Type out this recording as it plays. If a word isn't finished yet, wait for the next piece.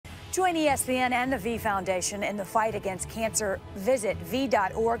Join ESPN and the V Foundation in the fight against cancer. Visit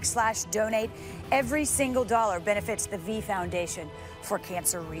v.org/donate. Every single dollar benefits the V Foundation for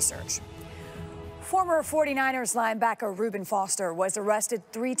Cancer Research. Former 49ers linebacker Reuben Foster was arrested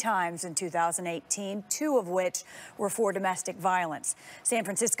 3 times in 2018, 2 of which were for domestic violence. San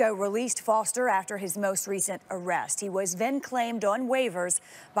Francisco released Foster after his most recent arrest. He was then claimed on waivers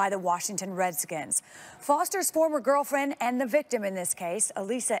by the Washington Redskins. Foster's former girlfriend and the victim in this case,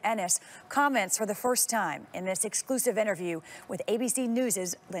 Elisa Ennis, comments for the first time in this exclusive interview with ABC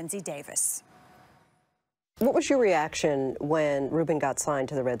News' Lindsay Davis. What was your reaction when Reuben got signed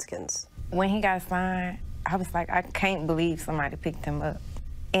to the Redskins? When he got signed, I was like, I can't believe somebody picked him up.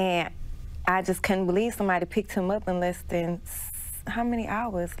 And I just couldn't believe somebody picked him up in less than how many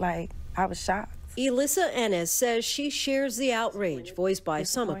hours? Like, I was shocked. Elisa Ennis says she shares the outrage voiced by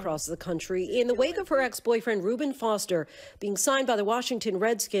some across the country in the wake of her ex-boyfriend Reuben Foster being signed by the Washington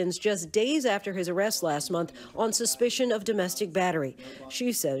Redskins just days after his arrest last month on suspicion of domestic battery.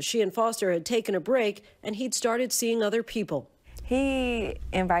 She says she and Foster had taken a break and he'd started seeing other people. He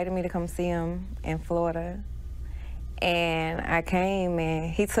invited me to come see him in Florida, and I came and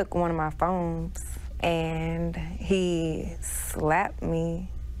he took one of my phones and he slapped me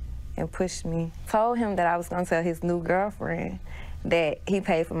and pushed me. Told him that I was gonna tell his new girlfriend that he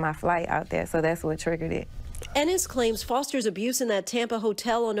paid for my flight out there, so that's what triggered it. Ennis claims Foster's abuse in that Tampa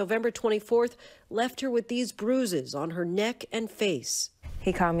hotel on November 24th left her with these bruises on her neck and face.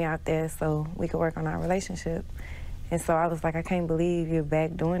 He called me out there so we could work on our relationship. And so I was like, I can't believe you're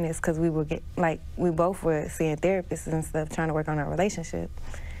back doing this, because we both were seeing therapists and stuff trying to work on our relationship.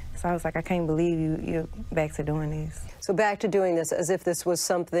 So I was like, I can't believe you're back to doing this. So back to doing this as if this was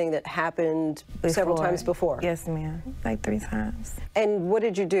something that happened several times before? Yes, ma'am, like 3 times. And what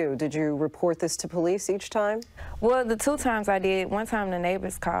did you do? Did you report this to police each time? Well, the 2 times I did, one time the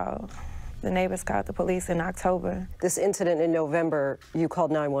neighbors called. The neighbors called the police in October. This incident in November, you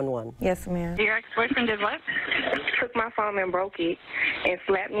called 911? Yes, ma'am. Your ex-boyfriend did what? Took my phone and broke it and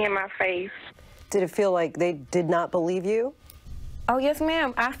slapped me in my face. Did it feel like they did not believe you? Oh, yes,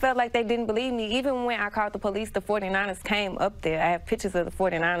 ma'am. I felt like they didn't believe me. Even when I called the police, the 49ers came up there. I have pictures of the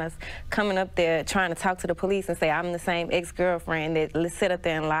 49ers coming up there trying to talk to the police and say I'm the same ex-girlfriend that sat up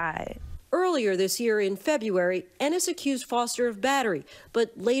there and lied. Earlier this year in February, Ennis accused Foster of battery,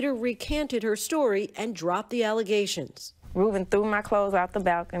 but later recanted her story and dropped the allegations. Reuben threw my clothes out the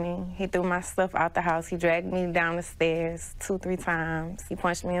balcony. He threw my stuff out the house. He dragged me down the stairs 2-3 times. He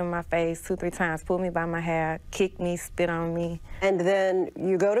punched me in my face 2-3 times, pulled me by my hair, kicked me, spit on me. And then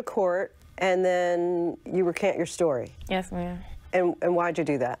you go to court, and then you recant your story. Yes, ma'am. And why'd you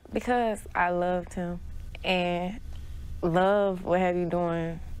do that? Because I loved him, and love will have you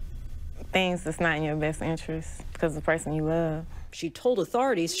doing things that's not in your best interest because of the person you love. She told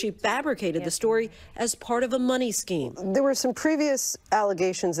authorities she fabricated the story as part of a money scheme. There were some previous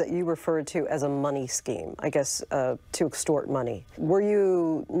allegations that you referred to as a money scheme, I guess, to extort money. Were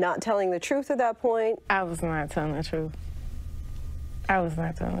you not telling the truth at that point? I was not telling the truth. I was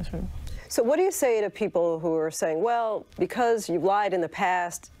not telling the truth. So what do you say to people who are saying, well, because you lied in the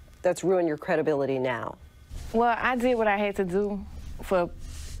past, that's ruined your credibility now? Well, I did what I had to do for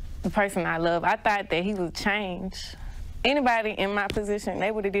the person I love. I thought that he would change. Anybody in my position,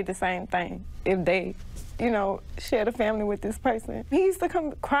 they would have did the same thing if they, shared a family with this person. He used to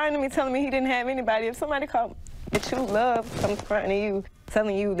come crying to me, telling me he didn't have anybody. If somebody that you love comes crying to you,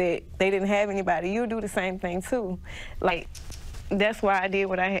 telling you that they didn't have anybody, you'll do the same thing too. Like, that's why I did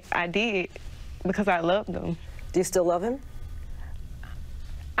what I did, because I loved him. Do you still love him?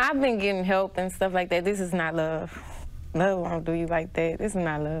 I've been getting help and stuff like that. This is not love. Love won't do you like that. This is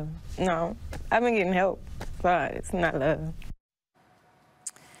not love. No, I've been getting help, but it's not love.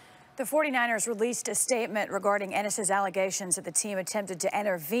 The 49ers released a statement regarding Ennis's allegations that the team attempted to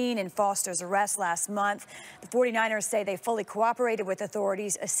intervene in Foster's arrest last month. The 49ers say they fully cooperated with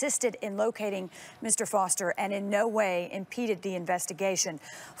authorities, assisted in locating Mr. Foster, and in no way impeded the investigation.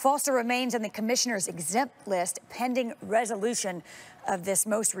 Foster remains on the commissioner's exempt list pending resolution of this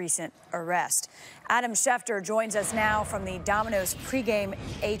most recent arrest. Adam Schefter joins us now from the Domino's pregame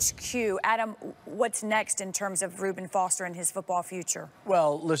HQ. Adam, what's next in terms of Reuben Foster and his football future?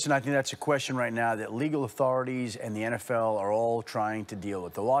 Well, listen, I think that's a question right now that legal authorities and the NFL are all trying to deal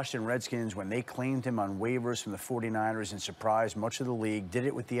with. The Washington Redskins, when they claimed him on waivers from the 49ers and surprised much of the league, did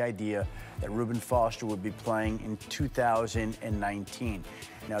it with the idea that Reuben Foster would be playing in 2019.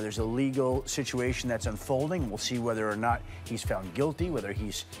 Now, there's a legal situation that's unfolding. We'll see whether or not he's found guilty, whether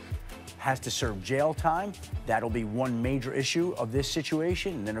he's has to serve jail time. That'll be one major issue of this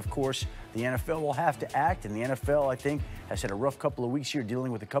situation. And then, of course, the NFL will have to act. And the NFL, I think, has had a rough couple of weeks here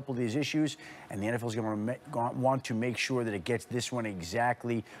dealing with a couple of these issues. And the NFL is going to want to make sure that it gets this one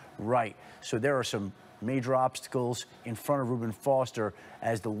exactly right. So there are some major obstacles in front of Reuben Foster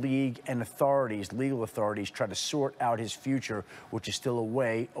as the league and legal authorities try to sort out his future, which is still a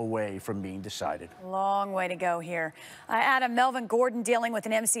way away from being decided. Long way to go here. Adam, Melvin Gordon dealing with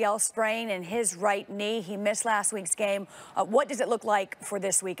an MCL sprain in his right knee. He missed last week's game. What does it look like for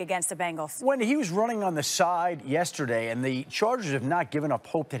this week against the Bengals? When he was running on the side yesterday, and the Chargers have not given up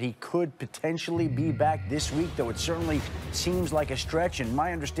hope that he could potentially be back this week, though it certainly seems like a stretch. And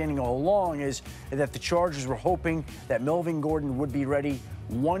my understanding all along is that the Chargers were hoping that Melvin Gordon would be ready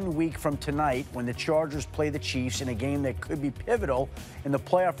 1 week from tonight when the Chargers play the Chiefs in a game that could be pivotal in the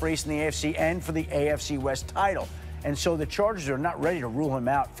playoff race in the AFC and for the AFC West title. And so the Chargers are not ready to rule him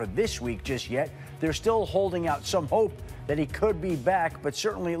out for this week just yet. They're still holding out some hope that he could be back, but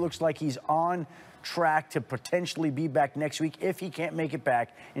certainly it looks like he's on track to potentially be back next week if he can't make it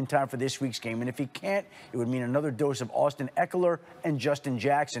back in time for this week's game. And if he can't, it would mean another dose of Austin Eckler and Justin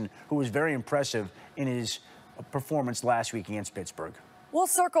Jackson, who was very impressive in his performance last week against Pittsburgh. We'll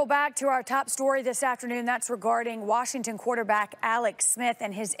circle back to our top story this afternoon. That's regarding Washington quarterback Alex Smith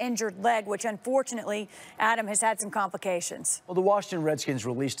and his injured leg, which unfortunately, Adam, has had some complications. Well, the Washington Redskins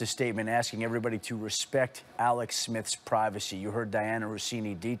released a statement asking everybody to respect Alex Smith's privacy. You heard Diana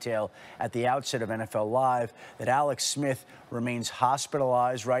Rossini detail at the outset of NFL Live that Alex Smith remains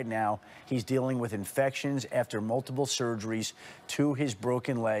hospitalized right now. He's dealing with infections after multiple surgeries to his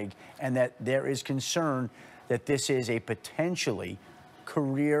broken leg, and that there is concern that this is a potentially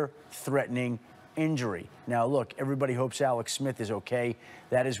career-threatening injury. Now, look, everybody hopes Alex Smith is okay.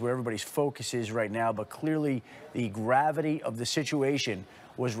 That is where everybody's focus is right now. But clearly, the gravity of the situation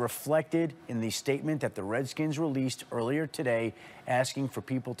was reflected in the statement that the Redskins released earlier today, asking for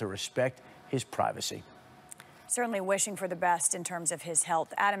people to respect his privacy. Certainly wishing for the best in terms of his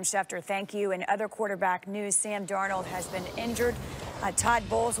health. Adam Schefter, thank you. In other quarterback news, Sam Darnold has been injured. Todd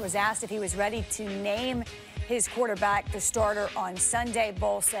Bowles was asked if he was ready to name his quarterback the starter on Sunday.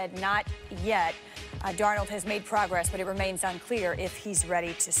 Bowles said not yet. Darnold has made progress, but it remains unclear if he's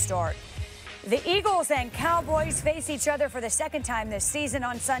ready to start. The Eagles and Cowboys face each other for the second time this season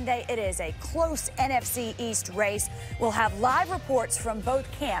on Sunday. It is a close NFC East race. We'll have live reports from both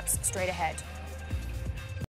camps straight ahead.